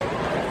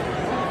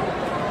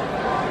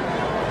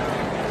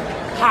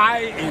Hi,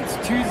 it's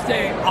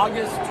Tuesday,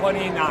 August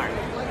 29th.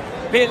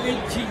 Billie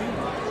Jean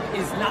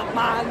is not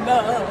my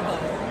love.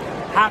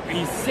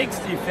 Happy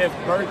 65th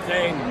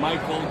birthday,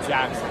 Michael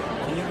Jackson.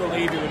 Can you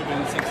believe he would have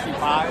been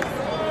 65?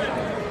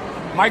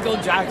 Michael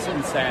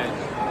Jackson said,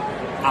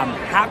 "I'm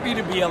happy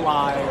to be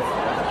alive,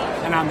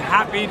 and I'm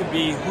happy to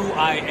be who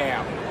I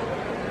am."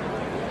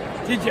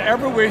 Did you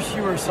ever wish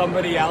you were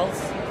somebody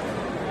else?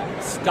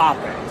 Stop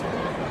it.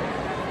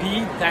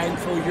 Be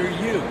thankful you're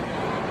you.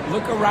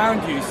 Look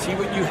around you, see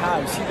what you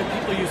have, see the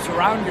people you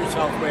surround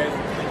yourself with,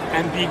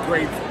 and be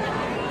grateful.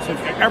 So if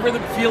you're ever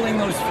feeling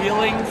those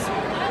feelings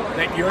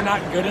that you're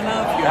not good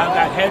enough, you have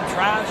that head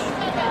trash,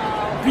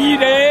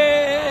 beat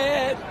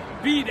it!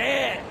 Beat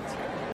it!